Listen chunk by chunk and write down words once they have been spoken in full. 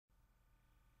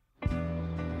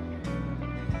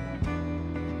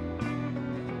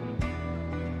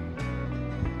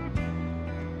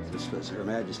evidence was Her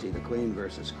Majesty the Queen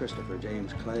versus Christopher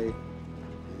James Clay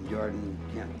and Jordan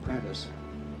Kent Prentice.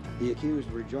 The accused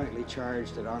were jointly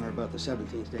charged that on or about the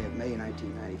 17th day of May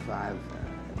 1995,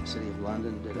 the City of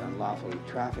London did unlawfully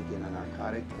traffic in a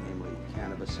narcotic, namely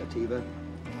cannabis sativa,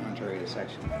 contrary to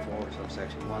Section 4,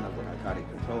 subsection 1 of the Narcotic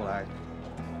Control Act.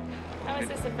 How has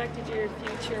this affected your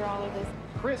future, all of this?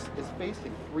 Chris is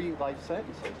facing 3 life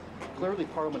sentences. Clearly,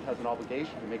 Parliament has an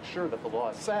obligation to make sure that the law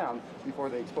is sound before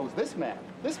they expose this man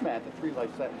to 3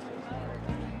 life sentences.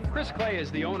 Chris Clay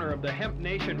is the owner of the Hemp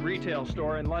Nation retail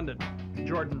store in London.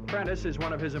 Jordan Prentice is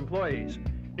one of his employees.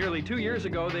 Nearly 2 years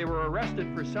ago, they were arrested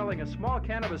for selling a small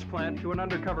cannabis plant to an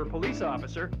undercover police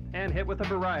officer and hit with a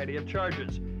variety of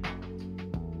charges.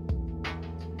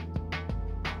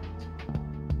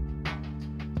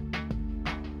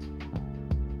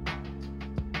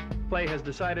 Clay has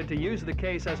decided to use the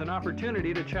case as an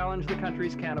opportunity to challenge the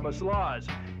country's cannabis laws.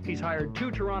 He's hired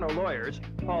 2 Toronto lawyers,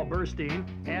 Paul Burstein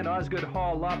and Osgoode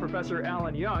Hall law professor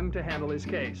Alan Young, to handle his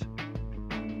case.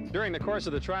 During the course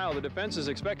of the trial, the defense is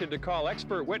expected to call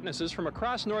expert witnesses from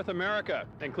across North America,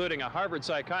 including a Harvard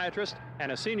psychiatrist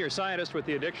and a senior scientist with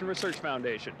the Addiction Research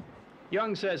Foundation.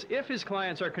 Young says if his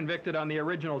clients are convicted on the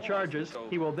original charges,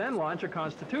 he will then launch a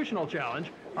constitutional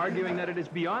challenge, arguing that it is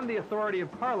beyond the authority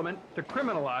of Parliament to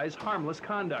criminalize harmless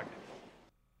conduct.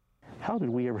 How did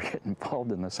we ever get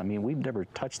involved in this? I mean, we've never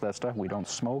touched that stuff. We don't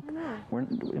smoke.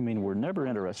 We're never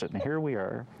interested. And here we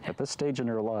are, at this stage in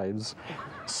our lives,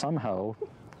 somehow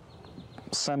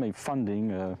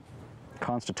semi-funding a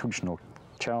constitutional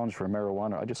challenge for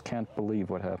marijuana. I just can't believe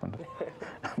what happened.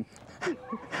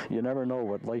 You never know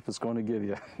what life is going to give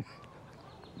you.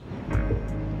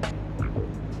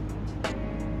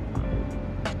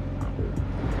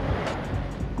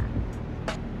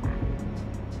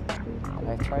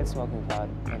 I tried smoking pot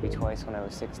maybe twice when I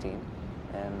was 16,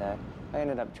 and I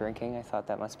ended up drinking. I thought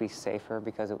that must be safer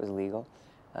because it was legal.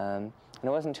 And it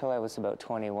wasn't until I was about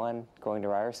 21, going to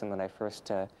Ryerson, that I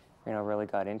first really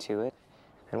got into it.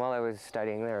 And while I was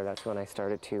studying there, that's when I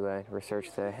started to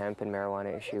research the hemp and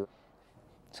marijuana issue.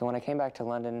 So when I came back to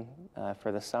London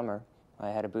for the summer, I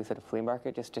had a booth at a flea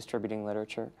market just distributing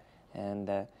literature, and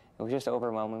it was just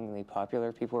overwhelmingly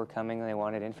popular. People were coming and they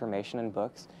wanted information and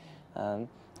books.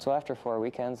 So after 4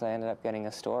 weekends, I ended up getting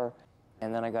a store,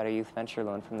 and then I got a youth venture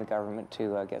loan from the government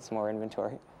to get some more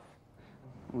inventory.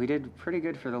 We did pretty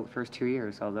good for the first 2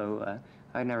 years, although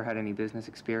I'd never had any business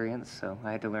experience, so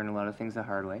I had to learn a lot of things the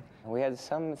hard way. We had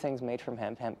some things made from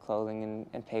hemp clothing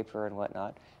and paper and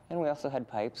whatnot, and we also had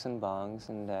pipes and bongs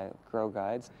and grow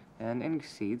guides and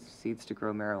seeds to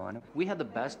grow marijuana. We had the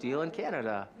best deal in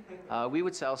Canada. We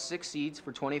would sell 6 seeds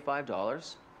for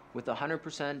 $25 with a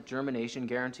 100% germination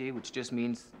guarantee, which just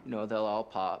means, they'll all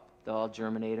pop, they'll all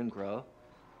germinate and grow.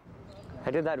 I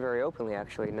did that very openly,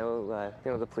 actually. No,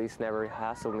 the police never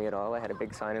hassled me at all. I had a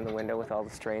big sign in the window with all the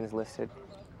strains listed.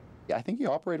 Yeah, I think he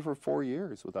operated for 4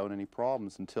 years without any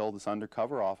problems until this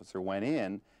undercover officer went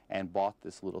in and bought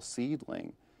this little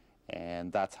seedling.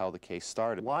 And that's how the case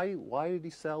started. Why did he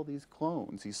sell these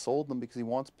clones? He sold them because he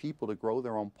wants people to grow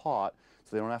their own pot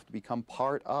so they don't have to become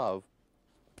part of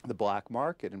the black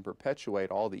market and perpetuate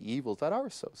all the evils that are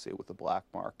associated with the black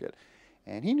market.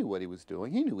 And he knew what he was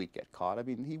doing. He knew he'd get caught. I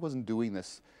mean, he wasn't doing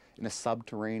this in a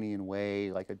subterranean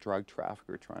way like a drug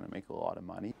trafficker trying to make a lot of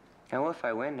money. And well, if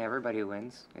I win, everybody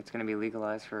wins. It's going to be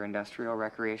legalized for industrial,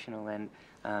 recreational, and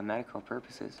medical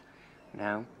purposes.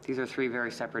 Now, these are 3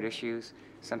 very separate issues.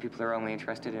 Some people are only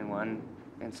interested in one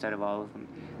instead of all of them.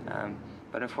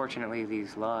 But unfortunately,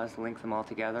 these laws link them all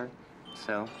together.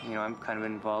 So, I'm kind of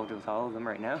involved with all of them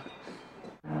right now.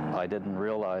 I didn't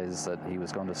realize that he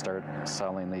was going to start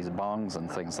selling these bongs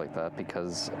and things like that,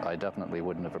 because I definitely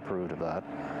wouldn't have approved of that.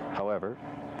 However,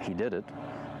 he did it,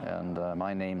 and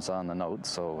my name's on the note,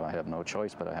 so I have no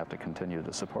choice, but I have to continue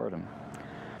to support him.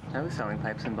 I was selling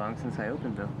pipes and bongs since I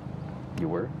opened, Bill. You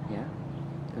were? Yeah.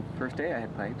 The first day I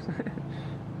had pipes.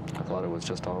 I thought it was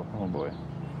just all, oh boy.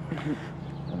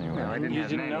 Anyway. No, I didn't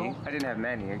have many. I didn't have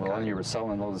many. Well, and you were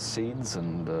selling those seeds,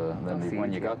 and then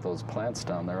when you got those plants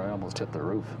down there, I almost hit the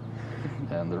roof.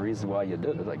 And the reason why you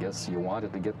did it, I guess you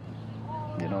wanted to get,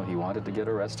 he wanted to get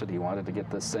arrested, he wanted to get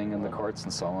this thing in the courts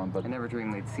and so on, but... I never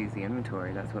dreamed they'd seize the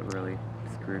inventory. That's what really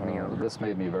screwed me over. This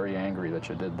made me very angry that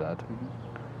you did that.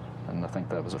 And I think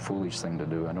that was a foolish thing to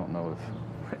do. I don't know if...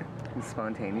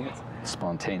 Spontaneous?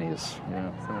 Spontaneous,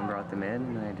 yeah. Someone brought them in,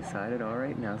 and I decided, all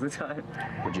right, now's the time.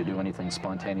 Would you do anything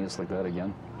spontaneous like that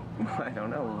again? Well, I don't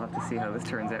know. We'll have to see how this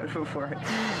turns out before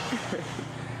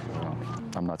Well,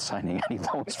 I'm not signing any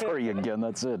loans for you again,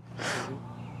 that's it.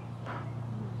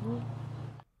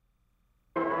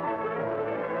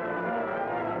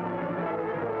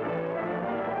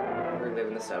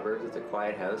 the suburbs. It's a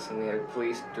quiet house, and we had a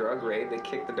police drug raid. They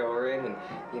kicked the door in and,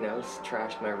 you know,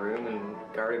 trashed my room and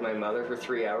guarded my mother for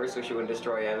 3 hours so she wouldn't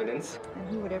destroy evidence. And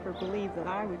who would ever believe that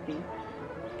I would be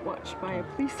watched by a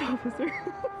police officer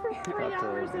for 3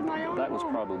 hours in my own That was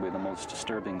home? probably the most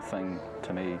disturbing thing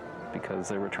to me, because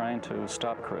they were trying to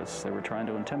stop Chris. They were trying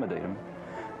to intimidate him.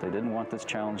 They didn't want this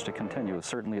challenge to continue.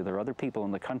 Certainly there are other people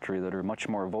in the country that are much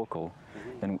more vocal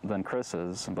than Chris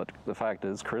is, but the fact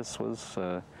is Chris was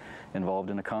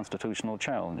involved in a constitutional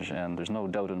challenge, and there's no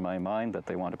doubt in my mind that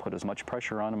they want to put as much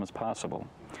pressure on him as possible.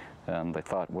 And they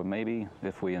thought, well, maybe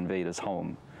if we invade his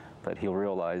home, that he'll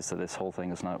realize that this whole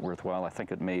thing is not worthwhile. I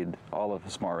think it made all of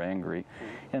us more angry,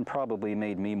 and probably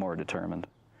made me more determined.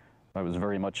 I was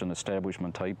very much an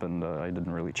establishment type, and I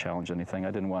didn't really challenge anything.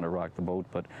 I didn't want to rock the boat,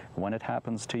 but when it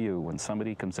happens to you, when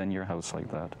somebody comes in your house like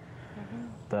that,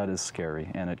 that is scary,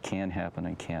 and it can happen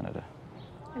in Canada.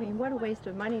 I mean, what a waste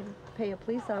of money to pay a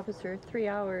police officer 3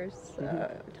 hours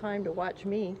time to watch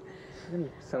me.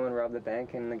 Someone robbed the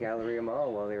bank in the Galleria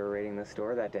Mall while they were raiding the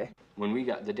store that day. When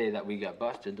the day that we got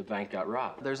busted, the bank got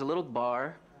robbed. There's a little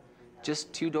bar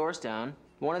just 2 doors down.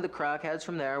 One of the crackheads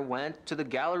from there went to the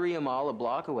Galleria Mall a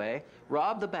block away,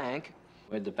 robbed the bank.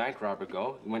 Where'd the bank robber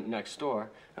go? He went next door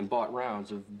and bought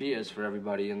rounds of beers for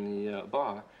everybody in the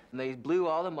bar. And they blew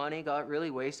all the money, got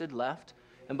really wasted, left.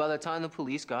 And by the time the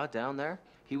police got down there,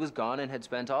 he was gone and had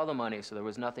spent all the money, so there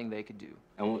was nothing they could do.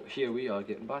 And here we are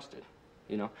getting busted,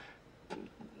 you know.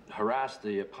 Harass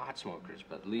the pot smokers,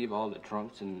 but leave all the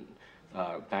drunks and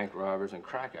bank robbers and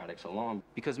crack addicts alone.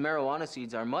 Because marijuana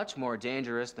seeds are much more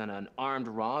dangerous than an armed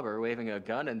robber waving a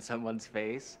gun in someone's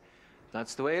face.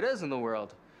 That's the way it is in the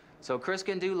world. So Chris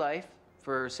can do life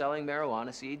for selling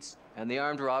marijuana seeds, and the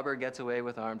armed robber gets away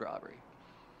with armed robbery.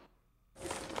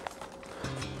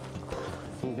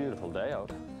 Beautiful day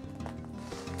out.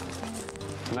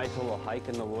 Nice little hike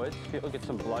in the woods. People get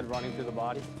some blood running through the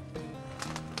body.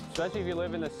 Especially if you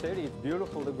live in the city, it's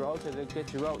beautiful to grow because it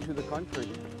gets you out into the country.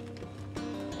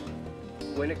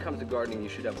 When it comes to gardening, you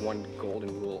should have one golden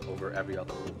rule over every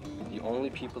other rule. The only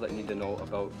people that need to know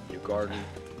about your garden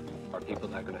are people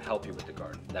that are going to help you with the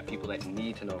garden. That people that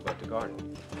need to know about the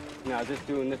garden. Now, just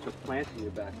doing this with plants in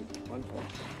your back would be fun.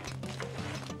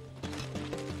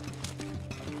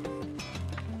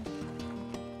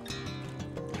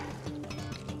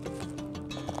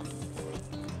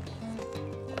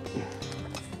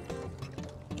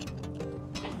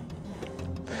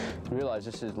 Realize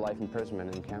this is life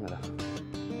imprisonment in Canada.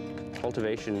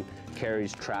 Cultivation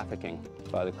carries trafficking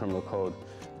by the criminal code,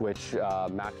 which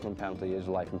maximum penalty is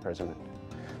life imprisonment.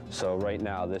 So right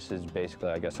now, this is basically,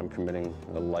 I guess I'm committing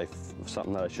a life,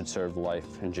 something that I should serve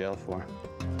life in jail for.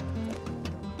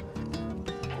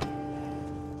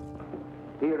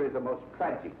 Here is a most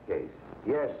tragic case.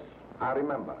 Yes, I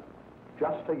remember.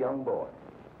 Just a young boy.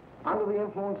 Under the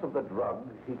influence of the drug,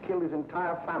 he killed his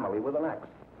entire family with an axe.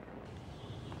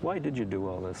 Why did you do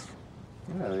all this?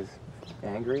 I was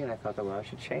angry, and I thought the law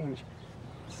should change.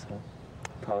 So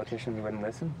politicians wouldn't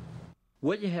listen.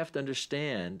 What you have to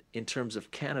understand in terms of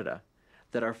Canada,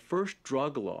 that our first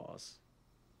drug laws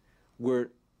were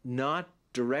not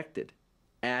directed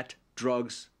at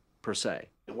drugs per se.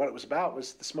 And what it was about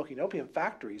was the smoking opium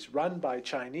factories run by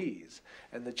Chinese,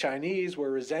 and the Chinese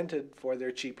were resented for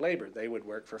their cheap labor. They would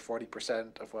work for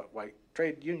 40% of what white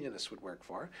trade unionists would work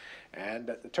for. And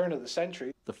at the turn of the century,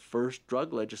 the first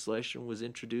drug legislation was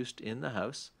introduced in the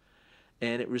House,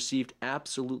 and it received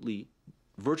absolutely,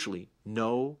 virtually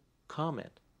no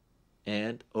comment.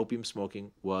 And opium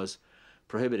smoking was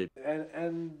prohibited.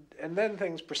 And then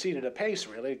things proceeded apace,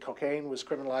 really. Cocaine was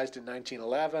criminalized in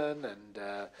 1911,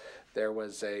 and there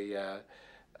was a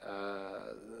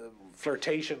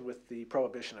flirtation with the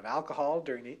prohibition of alcohol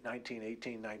during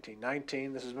 1918,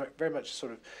 1919. This is very much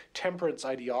sort of temperance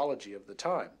ideology of the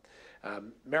time.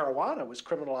 Marijuana was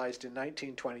criminalized in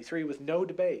 1923 with no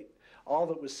debate. All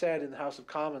that was said in the House of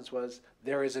Commons was,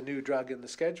 there is a new drug in the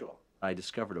schedule. I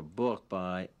discovered a book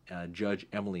by Judge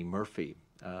Emily Murphy.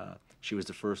 She was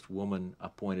the first woman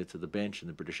appointed to the bench in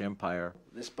the British Empire.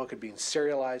 This book had been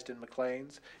serialized in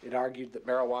Maclean's. It argued that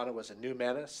marijuana was a new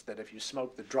menace, that if you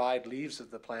smoke the dried leaves of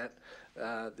the plant,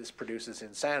 this produces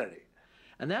insanity.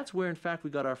 And that's where, in fact, we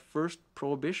got our first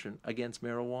prohibition against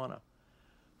marijuana,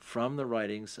 from the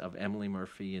writings of Emily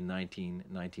Murphy in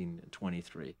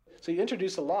 1923. So you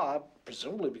introduce a law,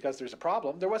 presumably because there's a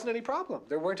problem. There wasn't any problem.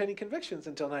 There weren't any convictions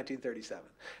until 1937.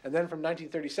 And then from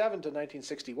 1937 to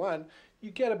 1961,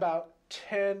 you get about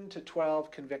 10 to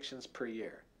 12 convictions per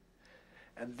year.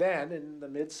 And then in the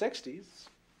mid-60s,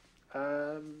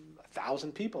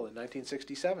 1,000 people in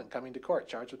 1967 coming to court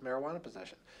charged with marijuana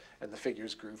possession. And the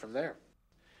figures grew from there.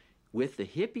 With the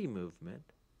hippie movement,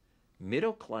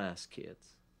 middle-class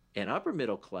kids and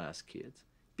upper-middle-class kids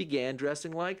began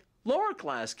dressing like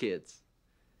lower-class kids.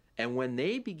 And when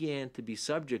they began to be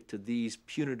subject to these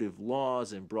punitive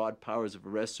laws and broad powers of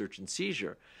arrest, search, and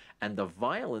seizure, and the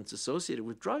violence associated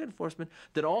with drug enforcement,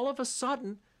 then all of a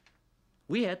sudden,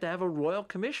 we had to have a royal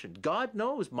commission. God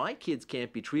knows my kids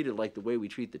can't be treated like the way we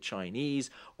treat the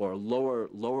Chinese or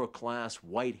lower class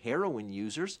white heroin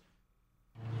users.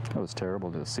 It was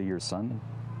terrible to see your son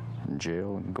in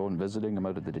jail and go and visiting him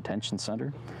out at the detention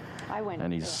center. I went.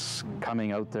 And he's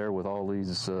coming out there with all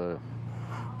these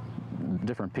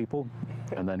different people,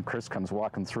 and then Chris comes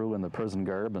walking through in the prison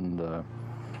garb and,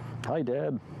 hi,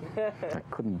 Dad. I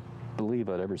couldn't believe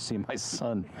I'd ever see my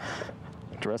son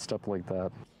dressed up like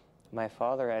that. My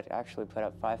father had actually put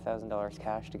up $5,000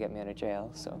 cash to get me out of jail,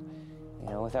 so, you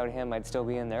know, without him, I'd still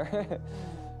be in there.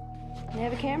 They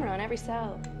have a camera on every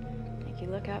cell. Like, you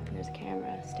look up and there's a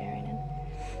camera staring in.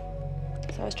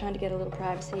 So I was trying to get a little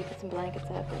privacy, put some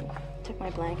blankets up, and took my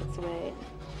blankets away.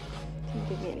 Didn't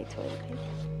give me any toilet paper.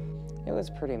 It was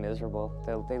pretty miserable.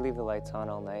 They leave the lights on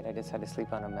all night. I just had to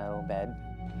sleep on a metal bed.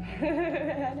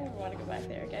 I never want to go back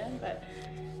there again, but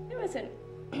it wasn't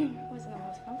the most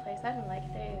fun place. I didn't like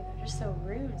it. They're just so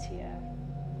rude to you.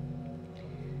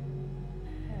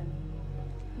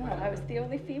 No, I was the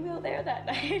only female there that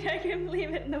night. I couldn't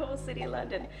believe it in the whole city of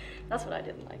London. That's what I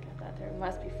didn't like. I thought there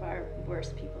must be far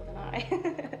worse people than I. So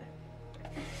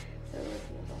it was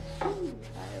a little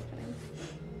eye-opening.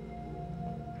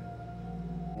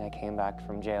 I came back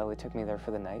from jail. They took me there for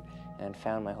the night and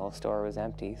found my whole store was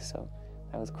empty, so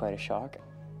that was quite a shock.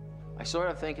 I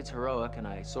sort of think it's heroic, and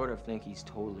I sort of think he's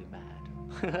totally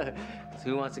mad.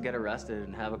 Who wants to get arrested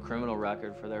and have a criminal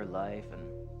record for their life? And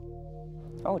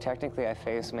oh, technically I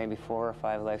face maybe 4 or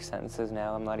 5 life sentences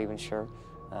now. I'm not even sure.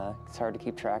 It's hard to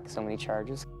keep track of so many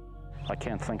charges. I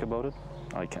can't think about it.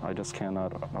 I just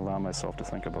cannot allow myself to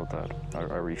think about that. I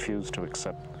refuse to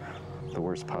accept the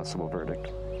worst possible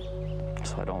verdict.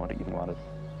 So I don't even want to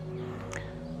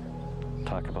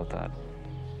talk about that.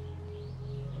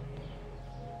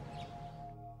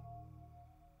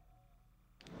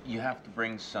 You have to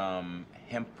bring some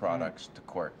hemp products to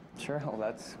court. Sure, well,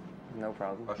 that's no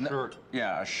problem. A shirt.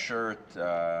 Yeah, a shirt.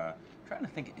 Trying to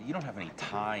think, you don't have any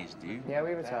ties, do you? Yeah,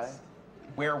 we have a tie.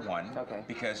 Wear one, okay.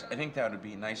 Because I think that would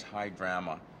be nice high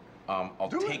drama. I'll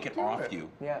take it off you,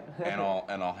 yeah. and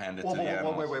I'll hand it to the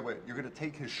animals. Wait. You're gonna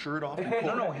take his shirt off?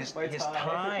 No, his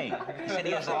tie. He said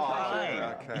he has a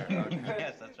tie. Okay.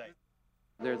 Yes, that's right.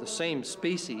 They're the same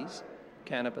species,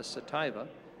 cannabis sativa,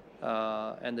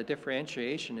 and the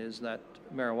differentiation is that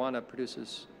marijuana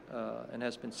produces and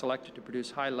has been selected to produce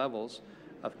high levels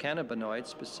of cannabinoids,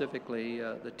 specifically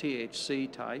the THC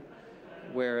type,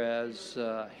 whereas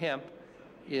hemp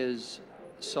is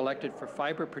selected for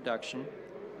fiber production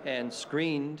and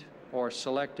screened or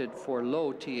selected for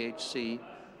low THC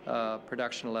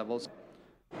production levels.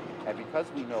 And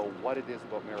because we know what it is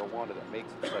about marijuana that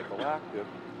makes it psychoactive,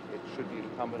 it should be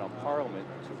incumbent on Parliament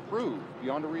to prove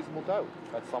beyond a reasonable doubt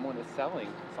that someone is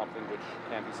selling something which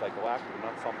can be psychoactive and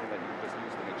not something that you just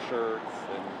use to make shirts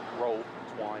and rope and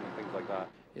twine and things like that.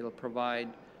 It'll provide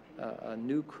a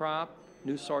new crop,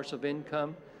 new source of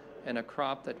income, and a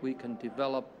crop that we can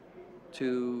develop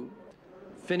to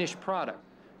finished product.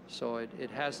 So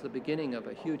it has the beginning of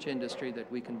a huge industry that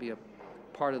we can be a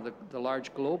part of the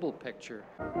large global picture.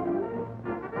 Of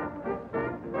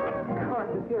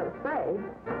course, if you're afraid.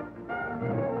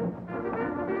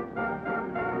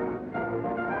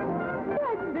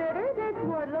 That's bitter. That's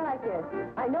more like it.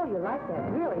 I know you like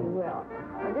that. Really, you will.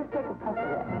 Now just take a puff of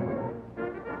that.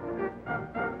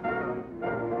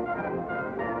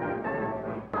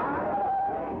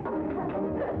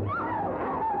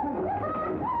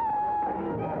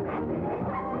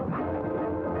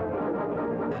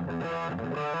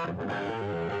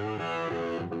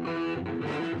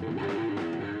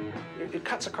 It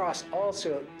cuts across all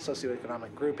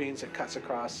socioeconomic groupings. It cuts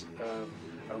across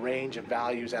a range of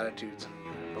values, attitudes,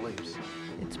 and beliefs.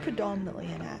 It's predominantly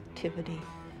an activity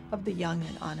of the young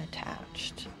and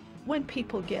unattached. When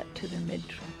people get to their mid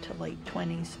to late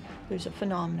 20s, there's a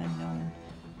phenomenon known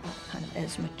kind of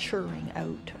as maturing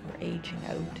out or aging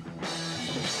out.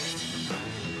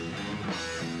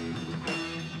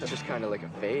 That's just kind of like a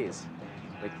phase.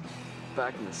 Like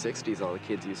back in the 60s, all the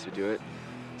kids used to do it.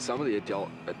 Some of the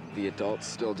adults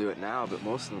still do it now, but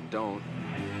most of them don't.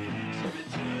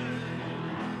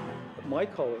 My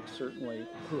colleagues certainly,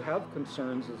 who have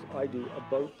concerns as I do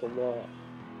about the law,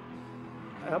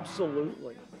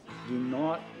 absolutely do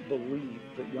not believe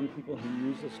that young people who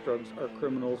use this drugs are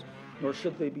criminals, nor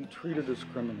should they be treated as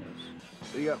criminals.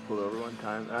 We got pulled over one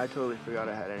time, and I totally forgot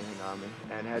I had anything on me,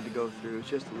 and had to go through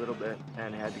just a little bit,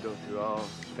 and had to go through all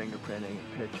fingerprinting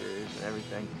and pictures and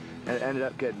everything, and it ended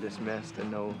up getting dismissed,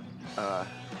 and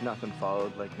nothing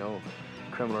followed, like no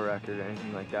criminal record or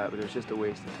anything like that, but it was just a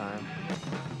waste of time.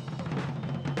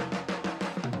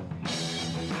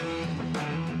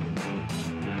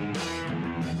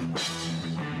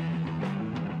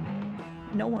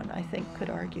 No one, I think, could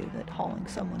argue that hauling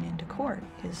someone into court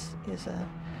is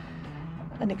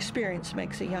an experience that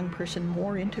makes a young person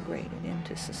more integrated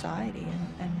into society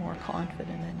and more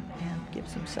confident and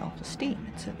gives them self-esteem.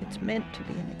 It's meant to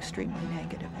be an extremely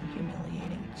negative and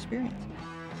humiliating experience.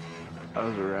 I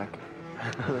was a wreck.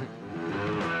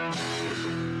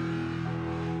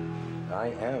 I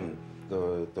am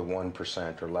the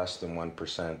 1% or less than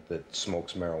 1% that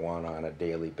smokes marijuana on a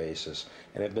daily basis,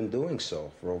 and have been doing so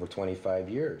for over 25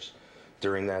 years.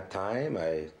 During that time,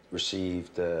 I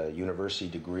received a university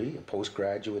degree, a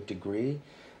postgraduate degree.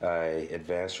 I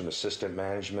advanced from assistant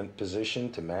management position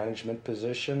to management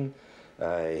position.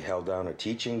 I held down a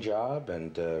teaching job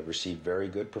and received very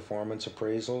good performance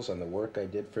appraisals on the work I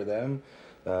did for them.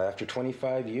 After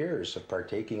 25 years of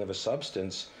partaking of a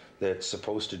substance that's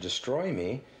supposed to destroy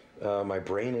me, my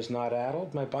brain is not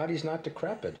addled, my body's not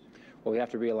decrepit. Well, we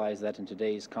have to realize that in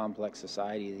today's complex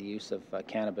society, the use of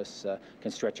cannabis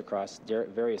can stretch across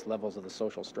various levels of the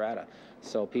social strata.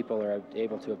 So people are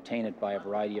able to obtain it by a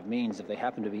variety of means. If they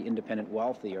happen to be independent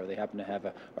wealthy or they happen to have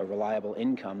a reliable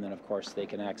income, then of course they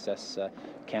can access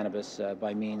cannabis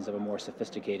by means of a more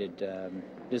sophisticated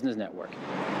business network.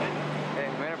 Hey,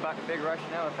 I'm in a big rush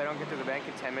now. If I don't get to the bank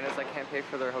in 10 minutes, I can't pay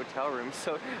for their hotel room,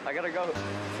 so I gotta go.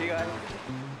 See you guys.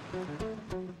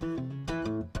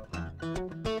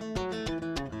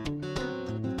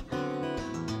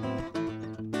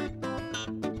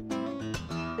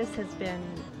 This has been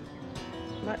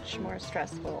much more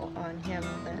stressful on him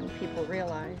than people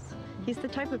realize. He's the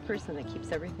type of person that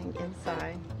keeps everything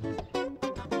inside.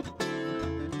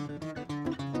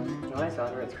 Hi,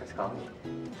 Sandra, it's Chris calling.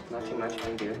 Not too much, how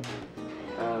you doing?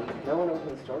 No one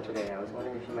opened the store today. I was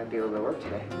wondering if you might be able to work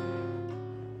today.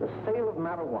 The sale of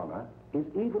marijuana is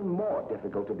even more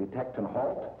difficult to detect and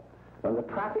halt than the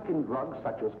traffic in drugs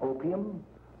such as opium,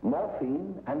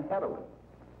 morphine, and heroin.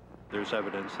 There's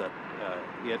evidence that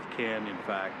it can, in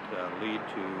fact, lead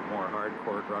to more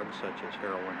hardcore drugs such as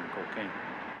heroin and cocaine.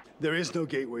 There is no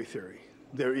gateway theory.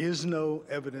 There is no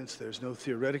evidence, there's no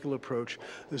theoretical approach.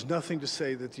 There's nothing to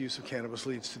say that the use of cannabis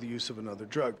leads to the use of another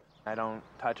drug. I don't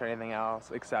touch anything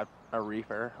else except a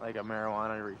reefer, like a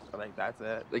marijuana reefer, like that's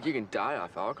it. Like you can die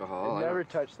off alcohol. I've never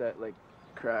touched that, like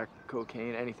crack,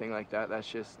 cocaine, anything like that. That's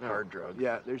just hard drugs.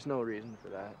 Yeah, there's no reason for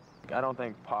that. I don't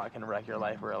think pot can wreck your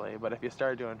life really, but if you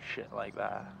start doing shit like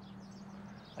that,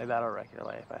 like that'll wreck your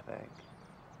life, I think.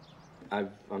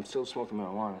 I'm still smoking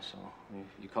marijuana, so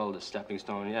you call it a stepping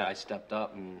stone. Yeah, I stepped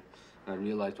up and I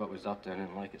realized what was up there. I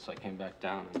didn't like it, so I came back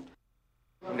down.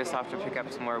 I'm just off to pick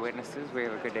up some more witnesses. We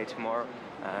have a good day tomorrow.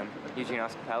 Eugene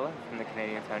Oscapella from the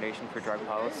Canadian Foundation for Drug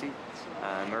Policy.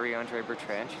 Marie-Andre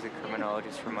Bertrand, she's a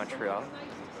criminologist from Montreal.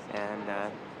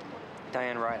 And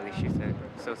Diane Riley, she's a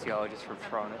sociologist from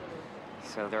Toronto.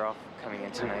 So they're all coming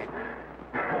in tonight.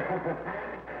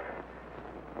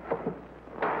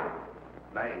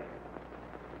 May.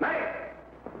 May!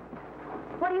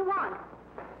 What do you want?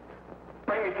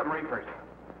 Bring me some reefers.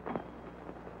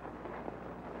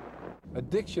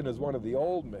 Addiction is one of the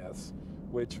old myths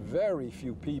which very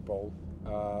few people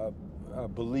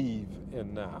believe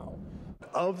in now.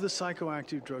 Of the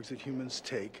psychoactive drugs that humans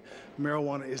take,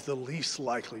 marijuana is the least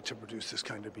likely to produce this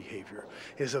kind of behavior.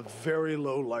 It has a very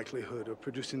low likelihood of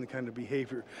producing the kind of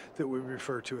behavior that we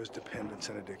refer to as dependence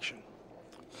and addiction.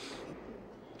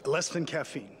 Less than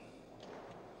caffeine.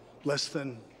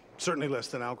 Certainly less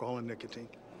than alcohol and nicotine.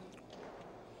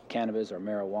 Cannabis or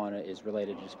marijuana is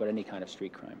related to just about any kind of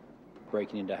street crime.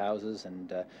 Breaking into houses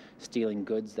and stealing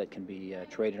goods that can be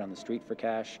traded on the street for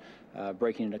cash.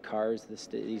 Breaking into cars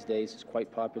these days is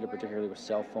quite popular, particularly with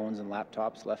cell phones and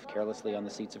laptops left carelessly on the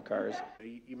seats of cars.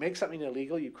 You make something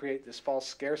illegal, you create this false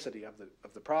scarcity of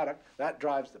the product. That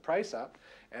drives the price up.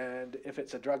 And if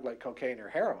it's a drug like cocaine or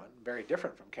heroin, very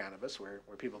different from cannabis, where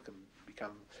people can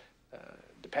become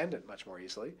dependent much more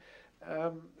easily,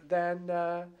 then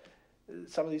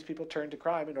some of these people turn to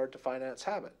crime in order to finance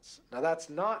habits. Now that's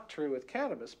not true with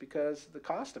cannabis because the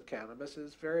cost of cannabis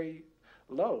is very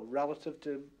low relative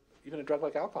to even a drug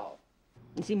like alcohol.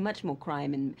 You see much more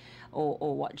crime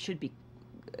or what should be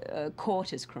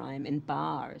caught as crime in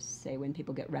bars, say when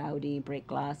people get rowdy, break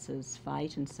glasses,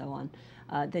 fight and so on.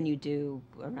 than you do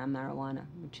around marijuana,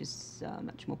 which is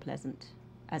much more pleasant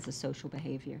as a social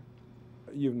behavior.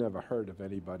 You've never heard of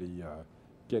anybody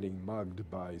getting mugged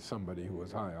by somebody who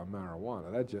was high on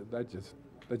marijuana. That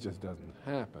just doesn't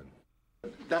happen.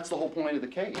 That's the whole point of the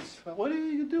case. What do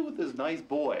you do with this nice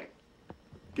boy?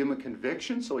 Give him a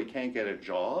conviction so he can't get a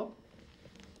job?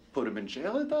 Put him in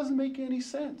jail? It doesn't make any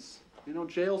sense. You know,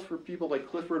 jails for people like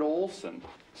Clifford Olson,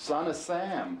 son of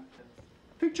Sam.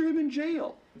 Picture him in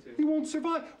jail. He won't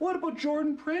survive. What about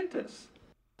Jordan Prentice?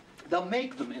 They'll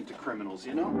make them into criminals,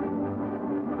 you know?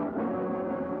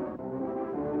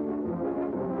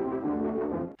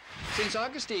 Since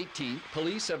August 18th,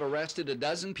 police have arrested a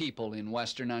dozen people in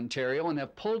Western Ontario and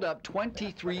have pulled up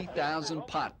 23,000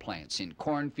 pot plants in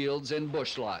cornfields and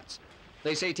bush lots.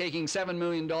 They say taking $7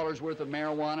 million worth of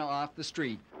marijuana off the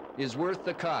street is worth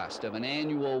the cost of an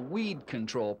annual weed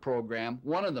control program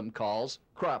one of them calls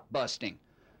crop busting.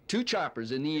 2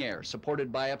 choppers in the air,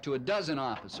 supported by up to a dozen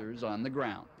officers on the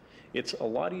ground. It's a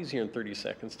lot easier in 30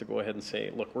 seconds to go ahead and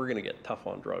say, look, we're going to get tough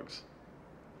on drugs.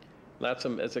 That's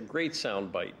a great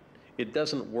sound bite. It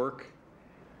doesn't work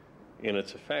in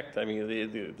its effect. I mean,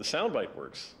 the soundbite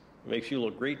works. It makes you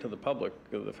look great to the public.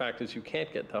 The fact is you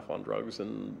can't get tough on drugs,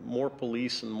 and more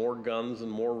police and more guns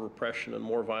and more repression and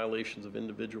more violations of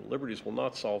individual liberties will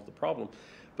not solve the problem,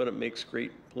 but it makes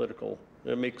great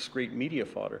media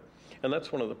fodder. And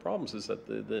that's one of the problems, is that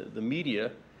the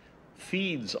media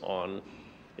feeds on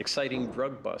exciting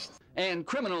drug busts. And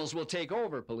criminals will take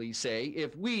over, police say,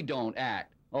 if we don't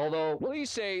act. Although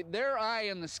police say their eye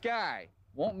in the sky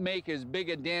won't make as big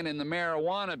a dent in the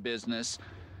marijuana business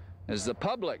as the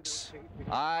public's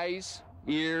eyes,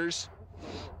 ears,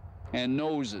 and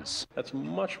noses. That's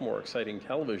much more exciting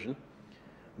television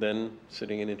than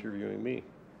sitting and interviewing me.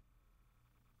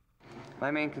 My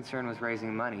main concern was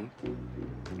raising money.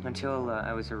 Until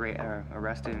I was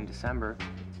arrested in December,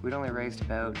 we'd only raised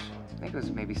about, I think it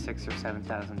was maybe $6,000 or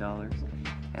 $7,000.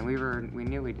 And we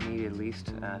knew we'd need at least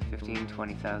 $15,000,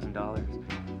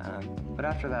 $20,000. But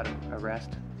after that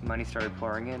arrest, money started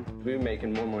pouring in. We were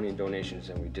making more money in donations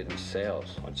than we did in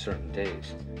sales on certain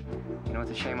days. You know,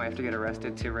 it's a shame I have to get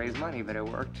arrested to raise money, but it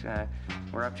worked.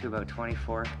 We're up to about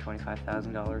 $24,000,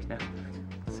 $25,000 now.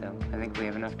 So I think we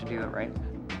have enough to do it, right?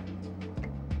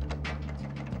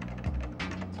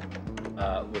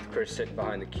 With Chris sitting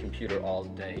behind the computer all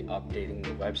day updating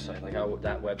the website, like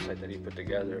that website that he put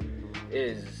together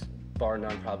is, bar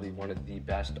none, probably one of the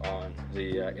best on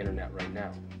the internet right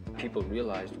now. People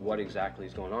realized what exactly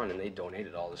is going on, and they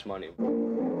donated all this money.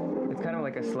 It's kind of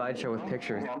like a slideshow with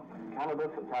pictures.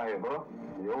 Cannabis sativa,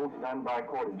 the old standby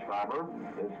cordage fiber,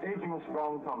 is staging a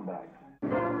strong comeback.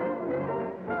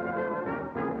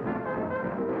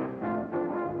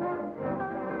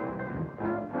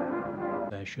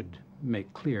 I should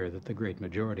make clear that the great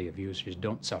majority of users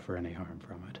don't suffer any harm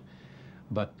from it.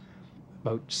 But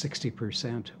about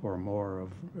 60% or more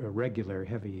of regular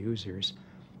heavy users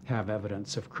have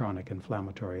evidence of chronic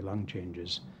inflammatory lung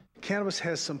changes. Cannabis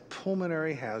has some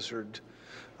pulmonary hazard,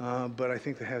 but I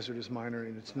think the hazard is minor,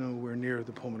 and it's nowhere near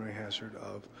the pulmonary hazard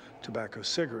of tobacco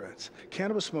cigarettes.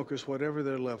 Cannabis smokers, whatever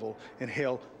their level,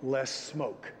 inhale less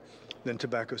smoke than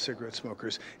tobacco cigarette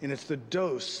smokers, and it's the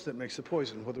dose that makes the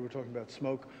poison, whether we're talking about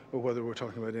smoke or whether we're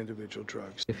talking about individual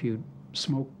drugs. If you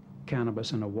smoke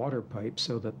cannabis in a water pipe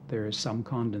so that there is some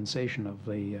condensation of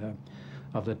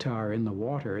the tar in the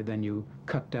water, then you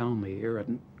cut down the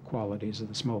irritant qualities of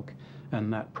the smoke,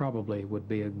 and that probably would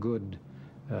be a good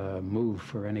move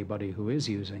for anybody who is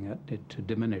using it to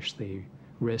diminish the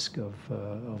risk of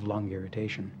lung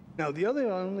irritation. Now, the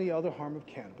only other harm of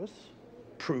cannabis,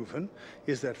 proven,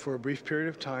 is that for a brief period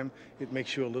of time it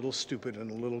makes you a little stupid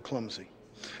and a little clumsy.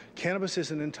 Cannabis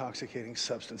is an intoxicating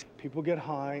substance. People get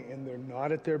high and they're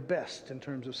not at their best in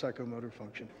terms of psychomotor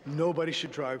function. Nobody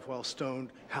should drive while stoned.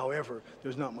 However,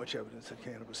 there's not much evidence that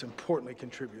cannabis importantly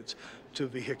contributes to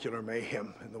vehicular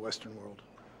mayhem in the Western world.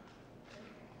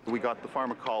 We got the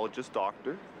pharmacologist,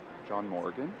 Dr. John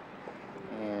Morgan,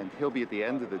 and he'll be at the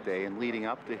end of the day, and leading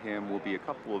up to him will be a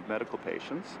couple of medical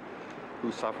patients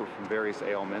who suffer from various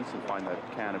ailments and find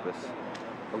that cannabis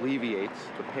alleviates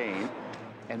the pain.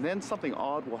 And then something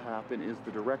odd will happen is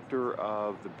the director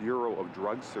of the Bureau of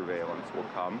Drug Surveillance will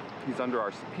come. He's under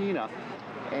our subpoena,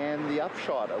 and the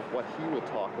upshot of what he will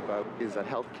talk about is that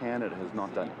Health Canada has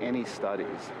not done any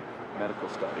studies, medical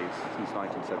studies, since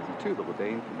 1972, the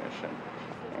Ledain Commission.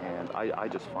 And I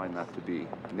just find that to be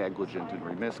negligent and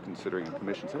remiss, considering the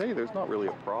Commission said, hey, there's not really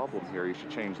a problem here, you should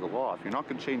change the law. If you're not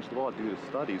going to change the law, do the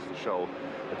studies to show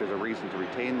that there's a reason to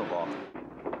retain the law.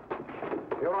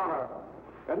 Your Honor,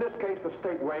 in this case, the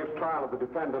state waives trial of the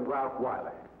defendant, Ralph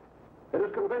Wiley. It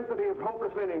is convinced that he is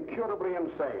hopelessly and incurably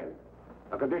insane,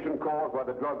 a condition caused by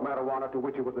the drug marijuana to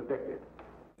which he was addicted.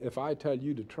 If I tell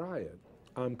you to try it,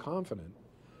 I'm confident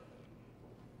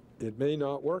it may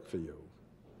not work for you,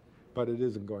 but it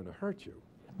isn't going to hurt you.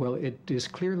 Well, it is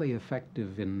clearly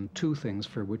effective in two things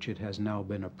for which it has now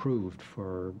been approved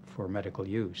for medical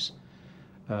use.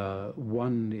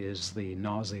 One is the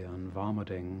nausea and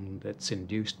vomiting that's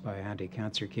induced by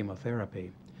anti-cancer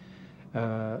chemotherapy.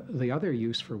 The other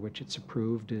use for which it's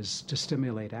approved is to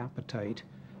stimulate appetite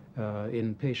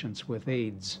in patients with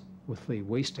AIDS, with the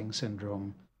wasting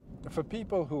syndrome. For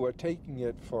people who are taking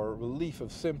it for relief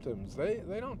of symptoms,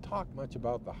 they don't talk much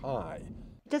about the high.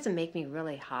 It doesn't make me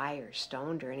really high or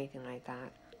stoned or anything like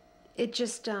that. It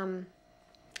just it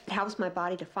helps my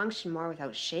body to function more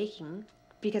without shaking,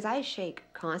 because I shake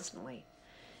constantly.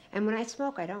 And when I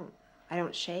smoke, I don't. I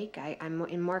don't shake. I'm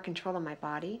in more control of my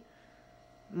body,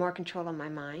 more control of my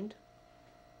mind.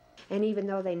 And even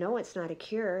though they know it's not a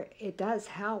cure, it does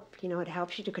help. You know, it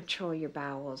helps you to control your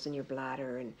bowels and your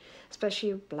bladder, and especially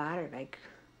your bladder, like,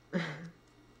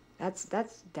 that's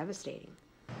devastating.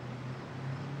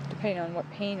 Depending on what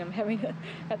pain I'm having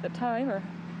at the time or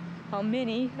how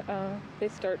many, they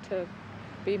start to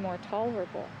be more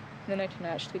tolerable. Then I can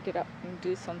actually get up and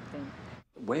do something.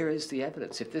 Where is the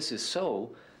evidence? If this is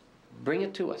so, bring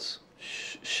it to us.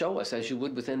 Show us, as you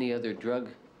would with any other drug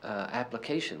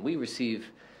application. We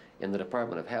receive in the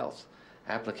Department of Health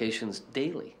applications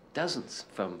daily, dozens,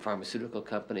 from pharmaceutical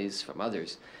companies, from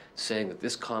others, saying that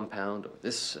this compound or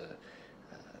this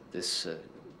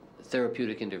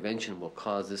therapeutic intervention will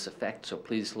cause this effect, so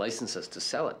please license us to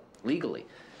sell it legally.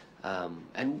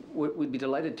 And we'd be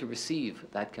delighted to receive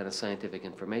that kind of scientific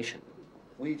information.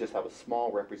 We just have a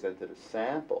small representative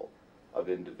sample of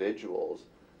individuals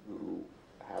who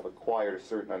have acquired a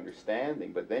certain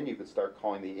understanding, but then you could start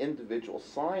calling the individual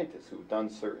scientists who've done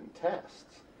certain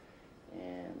tests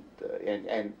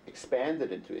and expand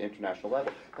it into international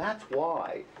level. That's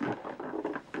why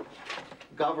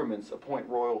governments appoint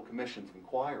royal commissions of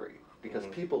inquiry, because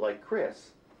people like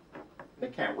Chris, they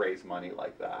can't raise money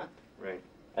like that. Right.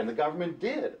 And the government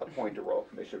did appoint a royal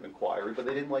commission of inquiry, but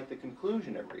they didn't like the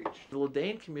conclusion it reached. The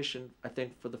Ledain Commission, I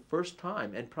think, for the first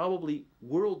time, and probably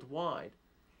worldwide,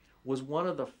 was one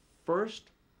of the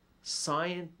first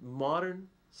modern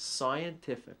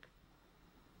scientific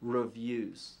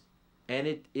reviews. And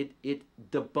it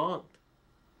debunked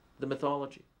the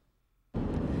mythology.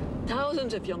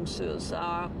 Thousands of youngsters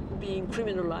are being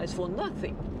criminalized for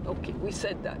nothing. Okay, we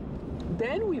said that.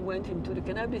 Then we went into the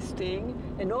cannabis thing,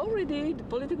 and already the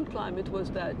political climate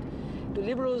was that the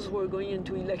Liberals were going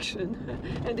into election,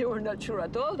 and they were not sure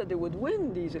at all that they would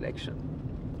win these elections.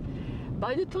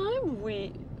 By the time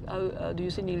we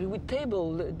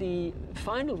tabled the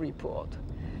final report,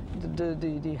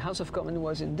 the House of Commons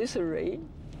was in disarray,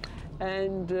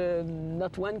 and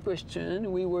not one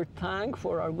question, we were thanked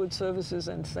for our good services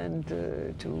and sent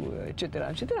to et cetera,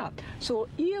 et cetera. So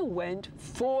here went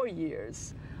 4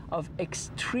 years of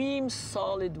extreme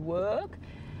solid work,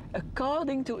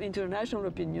 according to international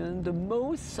opinion, the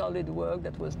most solid work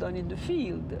that was done in the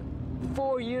field.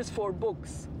 4 years, 4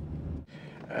 books.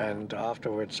 And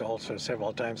afterwards also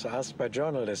several times asked by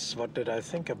journalists, what did I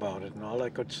think about it? And all I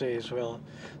could say is, well,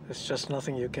 there's just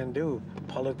nothing you can do.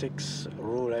 Politics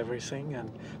rule everything, and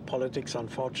politics,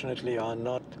 unfortunately, are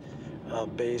not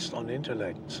based on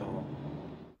intellect, so.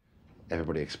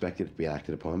 Everybody expected it to be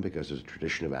acted upon because there's a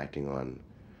tradition of acting on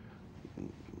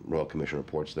Royal Commission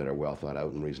reports that are well thought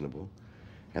out and reasonable,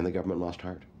 and the government lost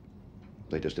heart.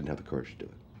 They just didn't have the courage to do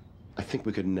it. I think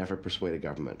we could never persuade a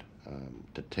government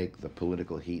to take the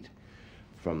political heat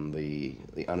from the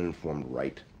uninformed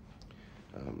right,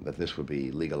 that this would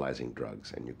be legalizing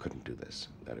drugs, and you couldn't do this,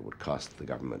 that it would cost the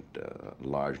government a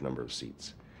large number of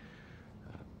seats.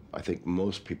 I think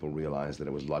most people realized that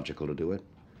it was logical to do it,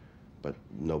 but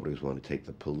nobody was willing to take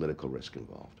the political risk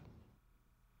involved.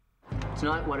 It's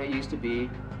not what it used to be.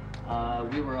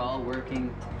 We were all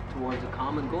working towards a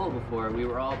common goal before. We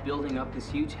were all building up this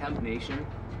huge hemp nation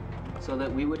so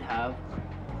that we would have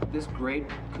this great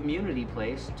community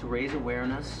place to raise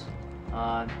awareness,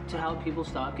 to help people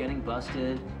stop getting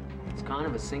busted. It's kind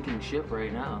of a sinking ship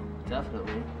right now,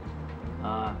 definitely.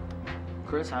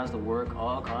 Chris has to work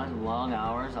all kinds of long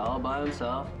hours all by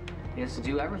himself. He has to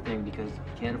do everything because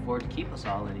he can't afford to keep us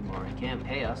all anymore. He can't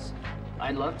pay us.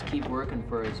 I'd love to keep working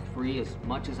for as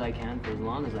much as I can, for as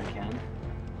long as I can.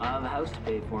 I have a house to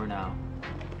pay for now.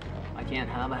 I can't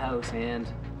have a house and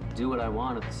do what I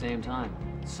want at the same time.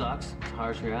 It sucks, it's a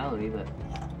harsh reality, but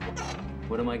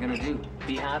what am I gonna do?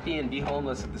 Be happy and be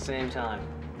homeless at the same time.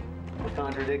 They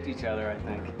contradict each other, I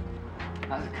think.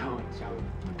 How's it going, Joe?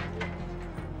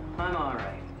 I'm all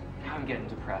right. I'm getting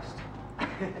depressed.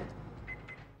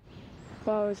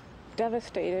 Well, I was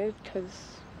devastated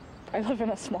because I live in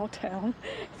a small town,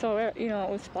 so you know, it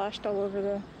was splashed all over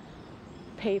the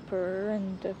paper,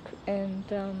 and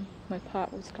my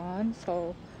pot was gone.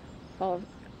 So, well,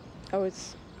 I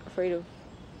was afraid of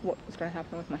what was going to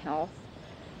happen with my health.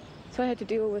 So I had to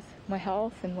deal with my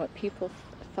health and what people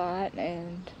thought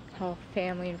and how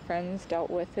family and friends dealt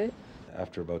with it.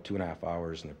 After about 2.5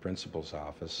 hours in the principal's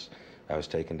office, I was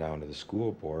taken down to the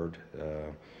school board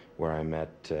where I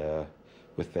met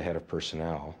with the head of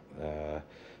personnel.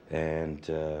 And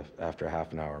after a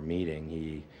half-an-hour meeting,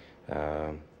 he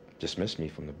dismissed me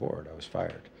from the board. I was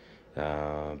fired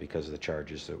because of the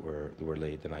charges that were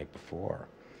laid the night before.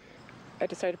 I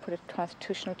decided to put a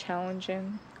constitutional challenge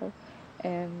in,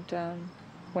 and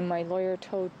when my lawyer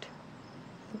told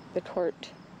the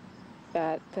court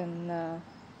that, then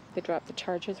they dropped the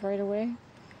charges right away.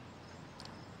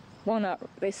 Well,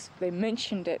 they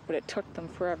mentioned it, but it took them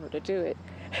forever to do it.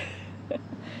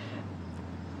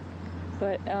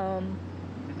 But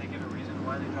did they give a reason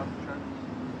why they dropped the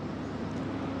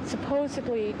charges?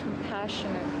 Supposedly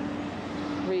compassionate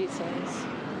reasons,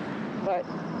 but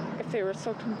if they were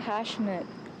so compassionate,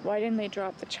 why didn't they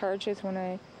drop the charges when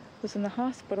I was in the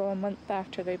hospital a month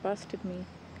after they busted me,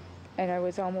 and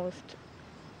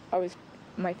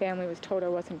my family was told I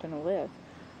wasn't going to live?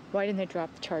 Why didn't they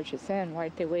drop the charges then? Why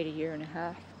did they wait 1.5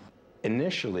 years?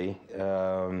 Initially,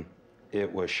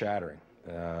 it was shattering.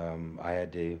 I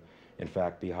had to, in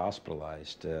fact, be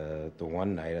hospitalized. The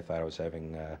one night I thought I was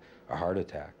having a heart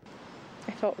attack.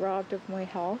 I felt robbed of my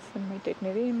health and my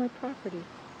dignity and my property.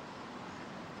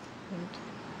 And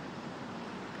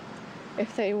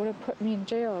if they would have put me in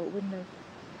jail, it wouldn't have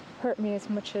hurt me as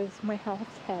much as my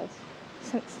health has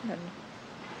since then.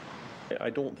 I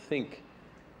don't think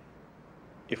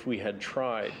if we had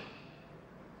tried,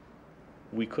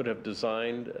 we could have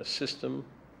designed a system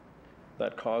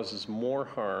that causes more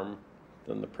harm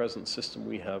than the present system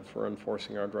we have for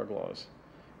enforcing our drug laws.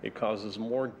 It causes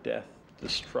more death,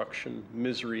 destruction,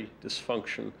 misery,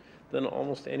 dysfunction than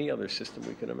almost any other system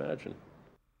we can imagine.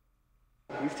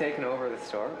 We've taken over the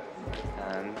store.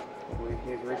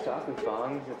 We've restocking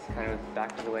bongs. It's kind of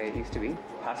back to the way it used to be.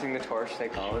 Passing the torch, they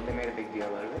call it. They made a big deal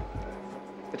out of it.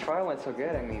 The trial went so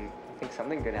good, I mean, I think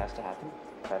something good has to happen.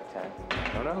 But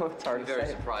I don't know, it's hard to say. I'm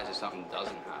very surprised if something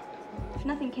doesn't happen. If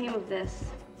nothing came of this,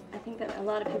 I think that a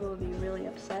lot of people would be really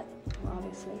upset,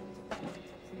 obviously.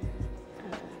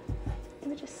 It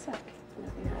would just suck if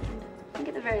nothing happened. I think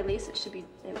at the very least it'll be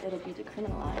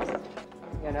decriminalized.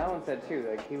 Yeah, and Alan said too,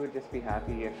 like, he would just be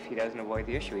happy if he doesn't avoid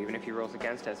the issue, even if he rules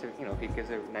against us, if, you know, if he gives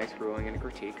a nice ruling and a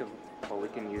critique of what we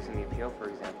can use in the appeal, for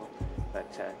example. But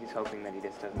he's hoping that he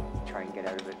just doesn't try and get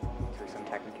out of it through some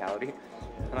technicality.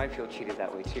 And I feel cheated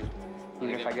that way too.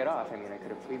 Even if I get off, I mean, I could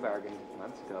have plea bargained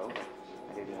months ago, but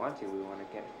I didn't want to. We want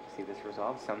to see this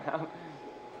resolved somehow.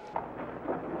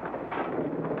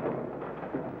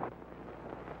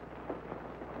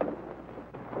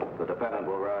 The defendant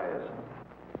will rise.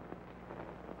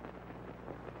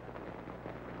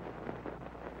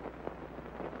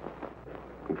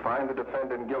 We find the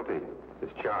defendant guilty. Is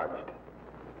charged.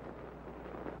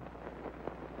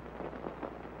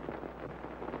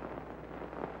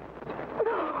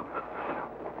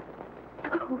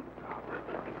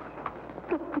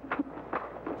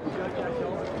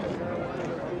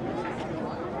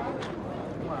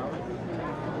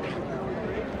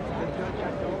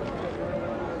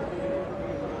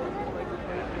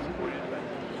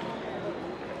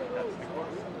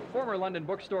 Former London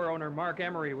bookstore owner Mark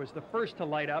Emery was the first to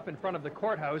light up in front of the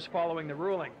courthouse following the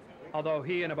ruling. Although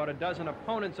he and about a dozen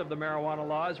opponents of the marijuana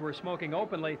laws were smoking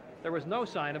openly, there was no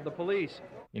sign of the police.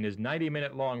 In his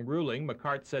 90-minute-long ruling,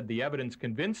 McCart said the evidence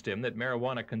convinced him that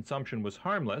marijuana consumption was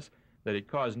harmless, that it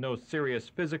caused no serious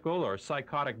physical or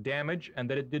psychotic damage, and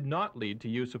that it did not lead to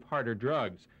use of harder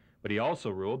drugs. But he also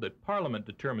ruled that Parliament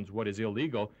determines what is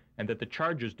illegal and that the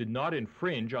charges did not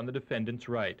infringe on the defendant's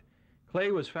right. Clay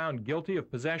was found guilty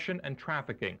of possession and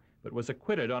trafficking, but was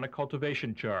acquitted on a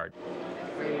cultivation charge.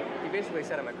 He basically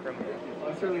said I'm a criminal. Well,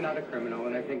 I'm certainly not a criminal,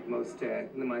 and I think in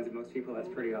the minds of most people, that's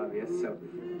pretty obvious. So,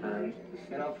 and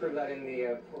I'll prove that in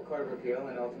the Court of Appeal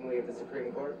and ultimately at the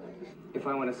Supreme Court. If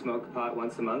I want to smoke pot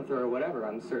once a month or whatever,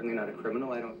 I'm certainly not a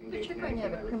criminal. I don't engage in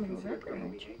anything I would consider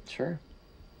criminal. Sure.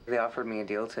 They offered me a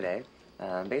deal today.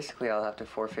 Basically, I'll have to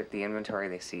forfeit the inventory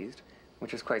they seized,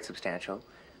 which is quite substantial.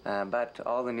 But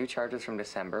all the new charges from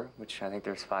December, which I think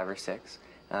there's 5 or 6,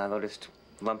 they'll just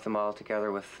lump them all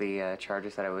together with the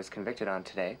charges that I was convicted on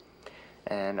today,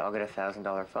 and I'll get a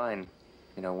 $1,000 fine.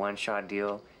 You know, one-shot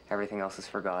deal, everything else is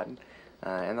forgotten.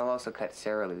 And they'll also cut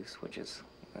Sarah loose, which is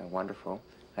wonderful.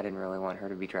 I didn't really want her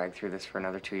to be dragged through this for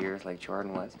another 2 years like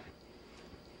Jordan was.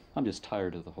 I'm just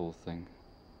tired of the whole thing,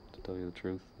 to tell you the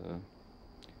truth.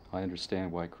 I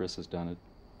understand why Chris has done it,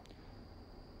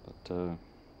 but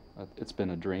it's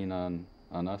been a drain on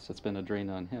us, it's been a drain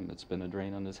on him, it's been a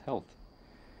drain on his health.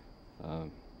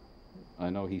 I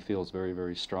know he feels very,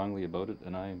 very strongly about it,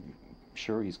 and I'm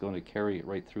sure he's going to carry it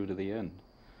right through to the end.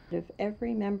 If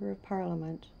every member of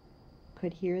Parliament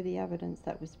could hear the evidence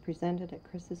that was presented at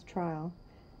Chris's trial,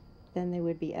 then they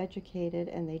would be educated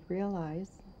and they'd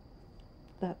realize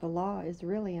that the law is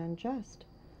really unjust.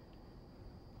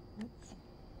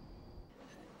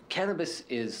 Cannabis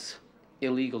is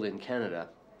illegal in Canada,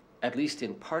 at least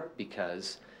in part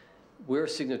because we're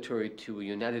signatory to a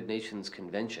United Nations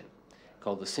convention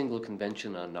called the Single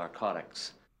Convention on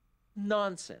Narcotics.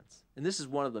 Nonsense. And this is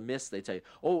one of the myths they tell you.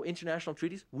 Oh, international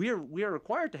treaties? We are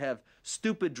required to have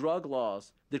stupid drug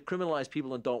laws that criminalize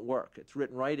people and don't work. It's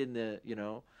written right in the,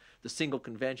 the Single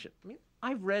Convention. I mean,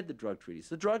 I've read the drug treaties.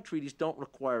 The drug treaties don't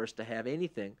require us to have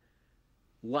anything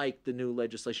like the new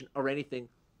legislation or anything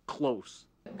close.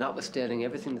 Notwithstanding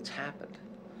everything that's happened,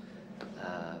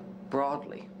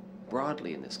 broadly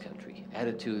in this country,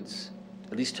 attitudes,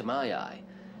 at least to my eye,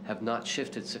 have not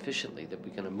shifted sufficiently that we're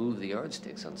going to move the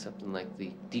yardsticks on something like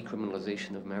the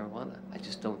decriminalization of marijuana. I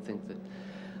just don't think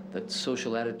that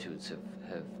social attitudes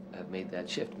have made that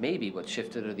shift. Maybe what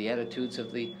shifted are the attitudes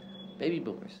of the baby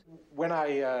boomers. When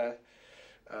I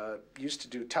used to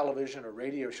do television or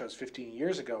radio shows 15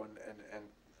 years ago and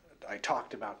I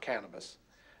talked about cannabis,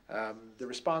 the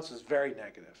response was very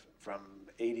negative from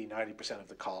 80–90% of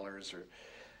the callers or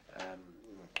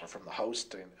from the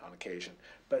host on occasion.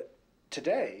 But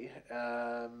today,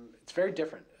 it's very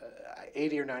different.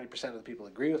 80 or 90% of the people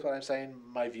agree with what I'm saying.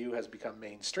 My view has become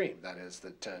mainstream. That is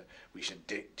that we should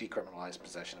decriminalize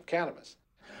possession of cannabis.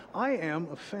 I am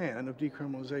a fan of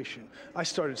decriminalization. I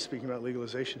started speaking about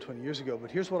legalization 20 years ago,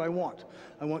 but here's what I want.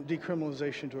 I want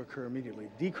decriminalization to occur immediately.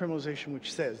 Decriminalization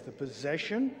which says the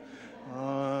possession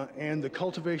and the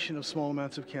cultivation of small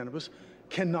amounts of cannabis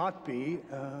cannot be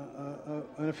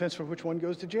an offense for which one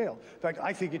goes to jail. In fact,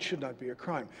 I think it should not be a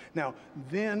crime. Now,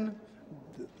 then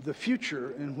the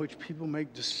future in which people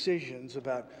make decisions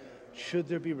about should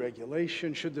there be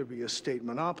regulation, should there be a state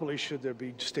monopoly, should there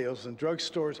be sales in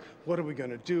drugstores, what are we going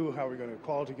to do, how are we going to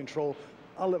quality control,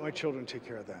 I'll let my children take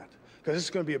care of that, because it's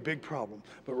going to be a big problem.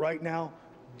 But right now,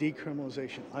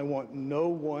 decriminalization. I want no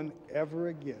one ever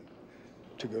again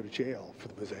to go to jail for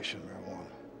the possession of marijuana,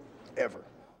 ever.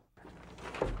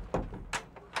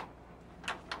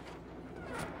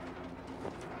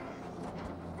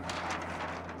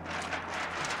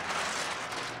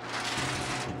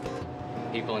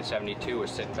 People in 72 were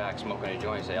sitting back smoking a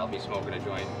joint, say, I'll be smoking a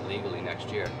joint legally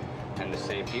next year. And the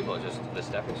same people, just the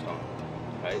stepping stone,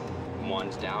 right?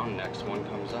 One's down, next one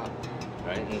comes up,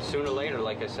 right? And sooner or later,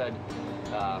 like I said,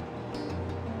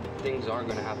 things are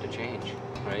going to have to change,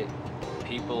 right?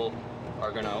 People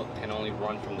are can only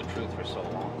run from the truth for so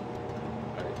long,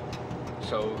 right?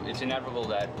 So it's inevitable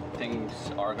that things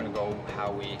are going to go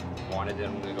how we wanted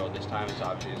them to go this time. It's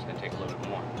obviously it's going to take a little bit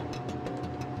more.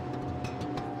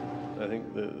 I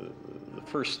think the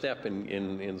first step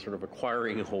in sort of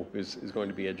acquiring hope is going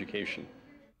to be education.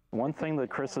 One thing that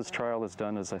Chris's trial has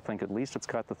done is I think at least it's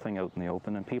got the thing out in the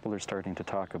open and people are starting to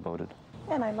talk about it.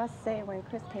 And I must say, when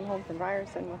Chris came home from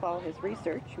Ryerson with all his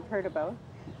research you've heard about,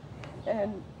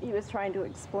 and he was trying to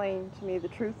explain to me the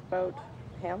truth about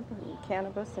hemp and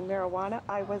cannabis and marijuana,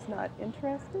 I was not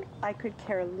interested. I could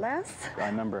care less. I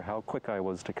remember how quick I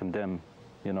was to condemn,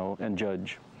 and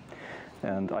judge.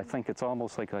 And I think it's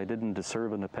almost like I didn't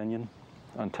deserve an opinion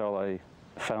until I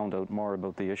found out more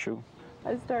about the issue.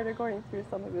 I started going through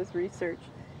some of his research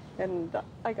and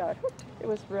I got hooked. It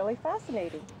was really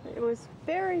fascinating. It was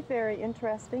very, very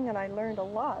interesting and I learned a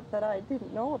lot that I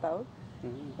didn't know about.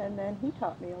 Mm-hmm. And then he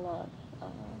taught me a lot.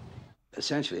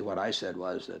 Essentially what I said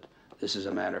was that this is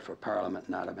a matter for Parliament,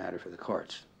 not a matter for the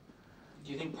courts.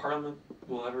 Do you think Parliament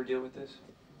will ever deal with this?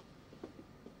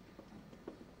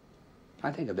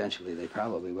 I think eventually they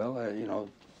probably will.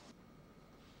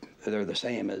 They're the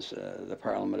same as the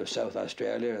Parliament of South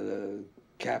Australia, or the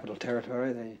Capital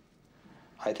Territory.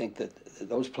 I think that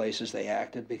those places they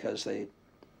acted because they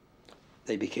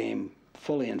became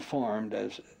fully informed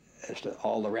as to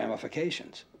all the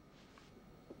ramifications.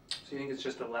 So you think it's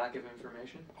just a lack of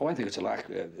information? Oh, I think it's a lack.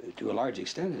 To a large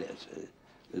extent, it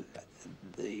is.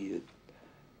 The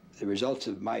results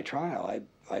of my trial,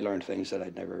 I learned things that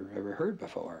I'd never ever heard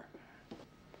before.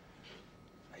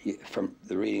 From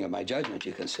the reading of my judgment,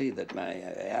 you can see that my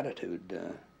attitude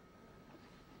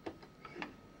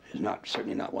is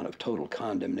certainly not one of total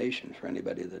condemnation for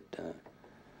anybody that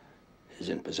is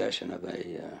in possession of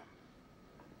a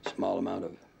small amount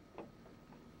of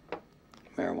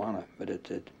marijuana, but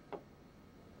it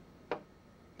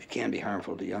can be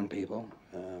harmful to young people.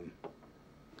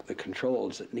 The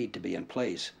controls that need to be in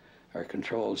place are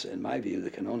controls, in my view,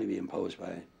 that can only be imposed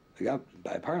by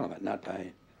Parliament, not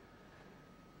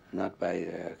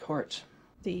by courts.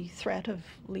 The threat of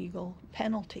legal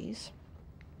penalties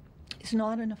is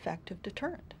not an effective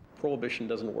deterrent. Prohibition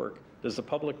doesn't work. Does the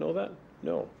public know that?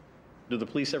 No. Do the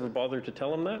police ever bother to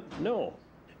tell them that? No.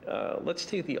 Let's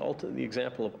take the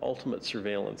example of ultimate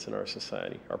surveillance in our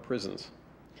society, our prisons.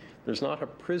 There's not a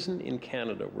prison in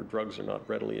Canada where drugs are not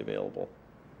readily available.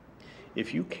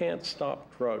 If you can't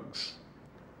stop drugs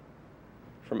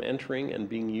from entering and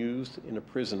being used in a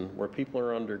prison where people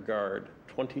are under guard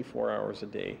 24 hours a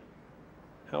day,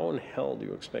 how in hell do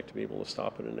you expect to be able to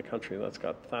stop it in a country that's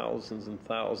got thousands and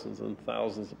thousands and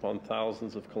thousands upon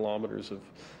thousands of kilometers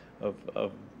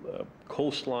of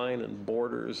coastline and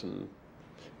borders and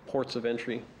ports of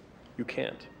entry? You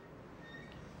can't.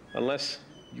 Unless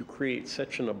you create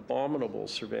such an abominable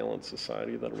surveillance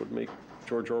society that it would make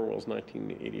George Orwell's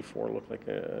 1984 look like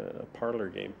a parlor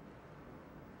game.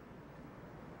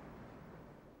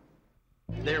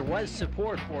 There was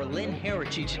support for Lynn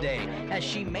Herrichie today as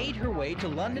she made her way to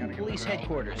London Police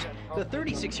Headquarters. The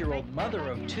 36-year-old mother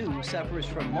of two suffers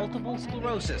from multiple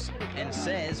sclerosis and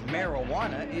says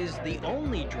marijuana is the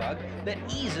only drug that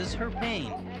eases her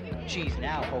pain. She's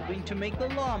now hoping to make the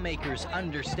lawmakers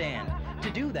understand. To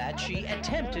do that, she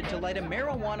attempted to light a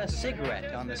marijuana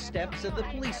cigarette on the steps of the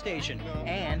police station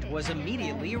and was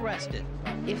immediately arrested.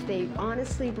 If they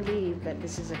honestly believe that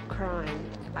this is a crime,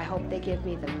 I hope they give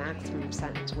me the maximum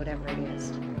sentence, whatever it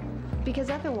is. Because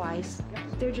otherwise,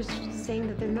 they're just saying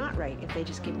that they're not right if they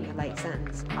just give me a light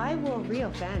sentence. I will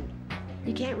reoffend.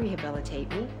 You can't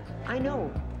rehabilitate me. I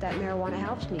know that marijuana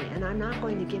helps me, and I'm not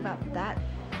going to give up that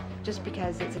just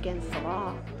because it's against the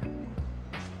law.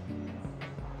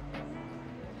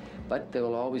 But there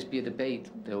will always be a debate.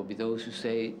 There will be those who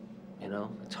say, you know,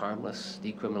 it's harmless,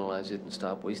 decriminalize it and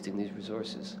stop wasting these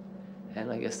resources. And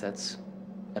I guess that's,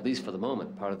 at least for the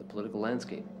moment, part of the political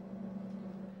landscape.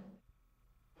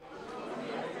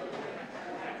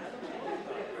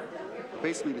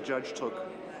 Basically, the judge took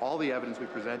all the evidence we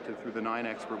presented through the 9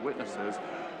 expert witnesses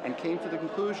and came to the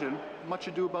conclusion, much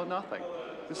ado about nothing.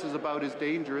 This is about as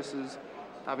dangerous as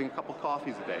having a couple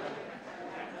coffees a day.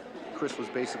 Chris was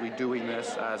basically doing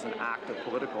this as an act of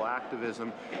political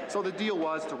activism. So the deal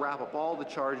was to wrap up all the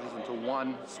charges into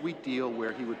one sweet deal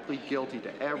where he would plead guilty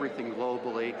to everything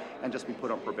globally and just be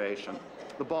put on probation.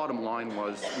 The bottom line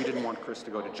was we didn't want Chris to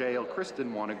go to jail. Chris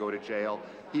didn't want to go to jail.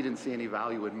 He didn't see any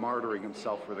value in martyring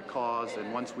himself for the cause.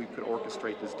 And once we could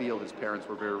orchestrate this deal, his parents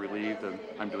were very relieved, and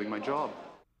I'm doing my job.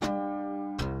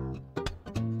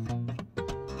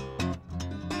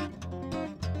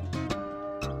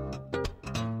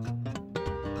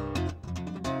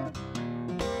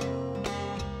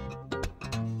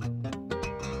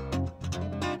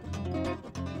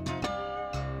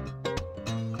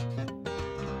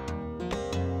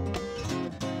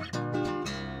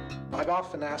 I've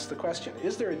often asked the question,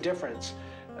 is there a difference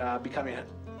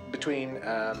between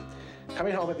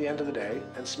coming home at the end of the day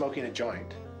and smoking a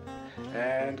joint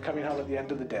and coming home at the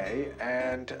end of the day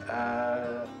and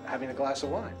having a glass of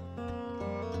wine?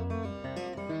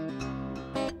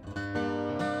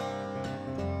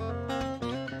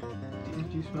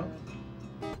 Do you smoke?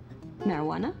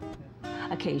 Marijuana?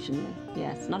 Occasionally,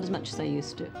 yes. Not as much as I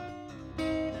used to.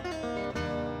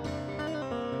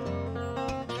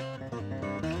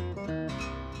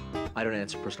 I don't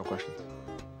answer personal questions.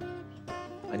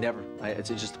 I never. It's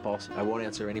just a policy. I won't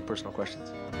answer any personal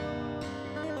questions.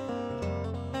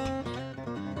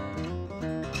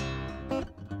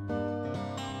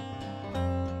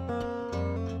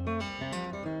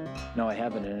 No, I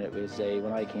haven't, and it was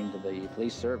when I came to the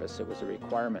police service, it was a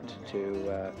requirement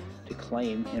to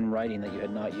claim in writing that you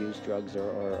had not used drugs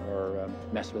or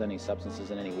messed with any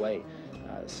substances in any way.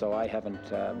 So I haven't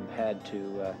had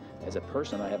to, as a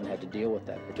person, I haven't had to deal with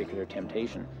that particular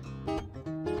temptation.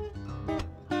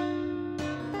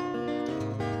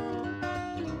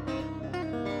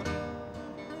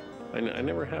 I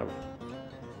never have.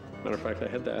 Matter of fact, I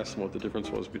had to ask them what the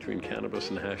difference was between cannabis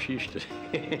and hashish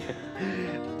today.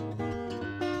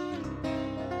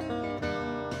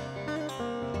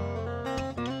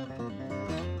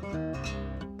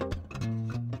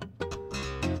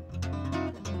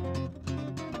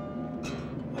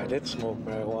 I did smoke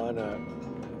marijuana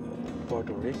in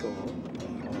Puerto Rico,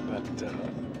 but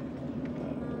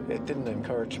it didn't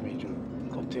encourage me to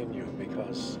continue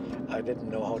because I didn't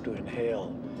know how to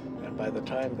inhale. And by the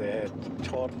time they had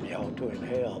taught me how to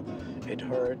inhale, it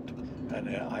hurt, and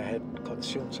I had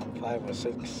consumed some 5 or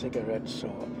 6 cigarettes, so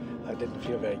I didn't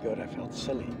feel very good. I felt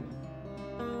silly.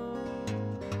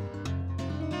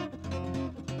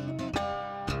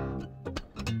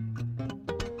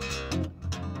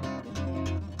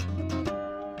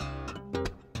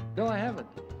 No, I haven't.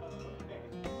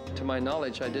 To my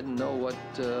knowledge, I didn't know what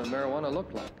marijuana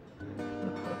looked like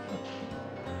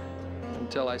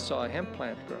until I saw a hemp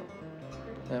plant grow.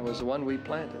 And it was the one we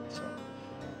planted, so.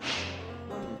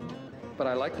 But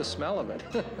I like the smell of it.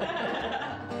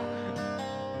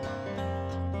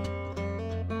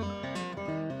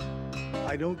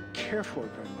 I don't care for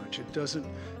it very much. It doesn't,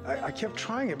 I kept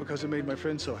trying it because it made my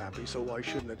friends so happy, so why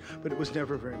shouldn't it? But it was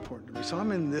never very important to me. So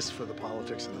I'm in this for the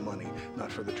politics and the money,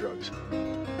 not for the drugs.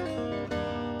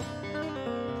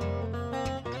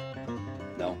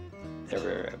 No,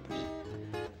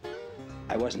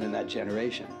 I wasn't in that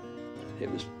generation. It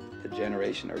was a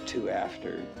generation or two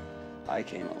after I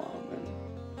came along. And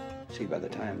see, by the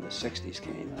time the 60s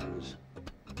came, I was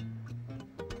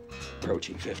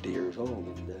approaching 50 years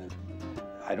old. And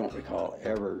I don't recall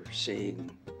ever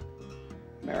seeing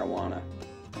marijuana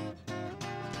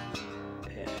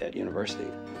at university.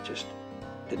 It just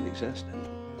didn't exist.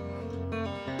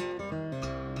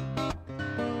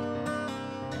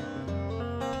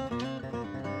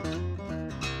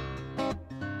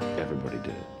 Everybody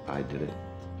did it. I did it.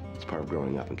 It's part of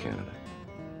growing up in Canada.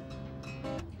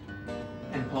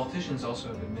 And politicians also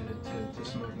have admitted to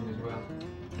smoking as well.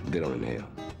 They don't inhale.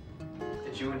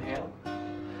 Did you inhale?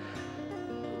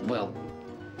 Well,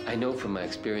 I know from my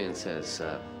experience as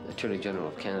Attorney General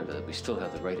of Canada that we still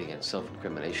have the right against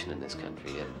self-incrimination in this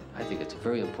country, and I think it's a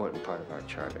very important part of our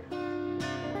charter.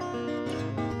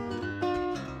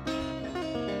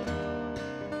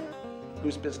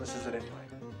 Whose business is it anyway?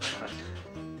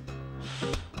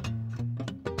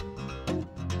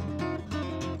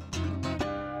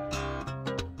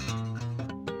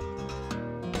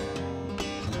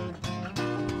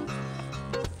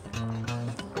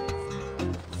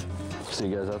 See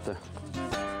you guys out there.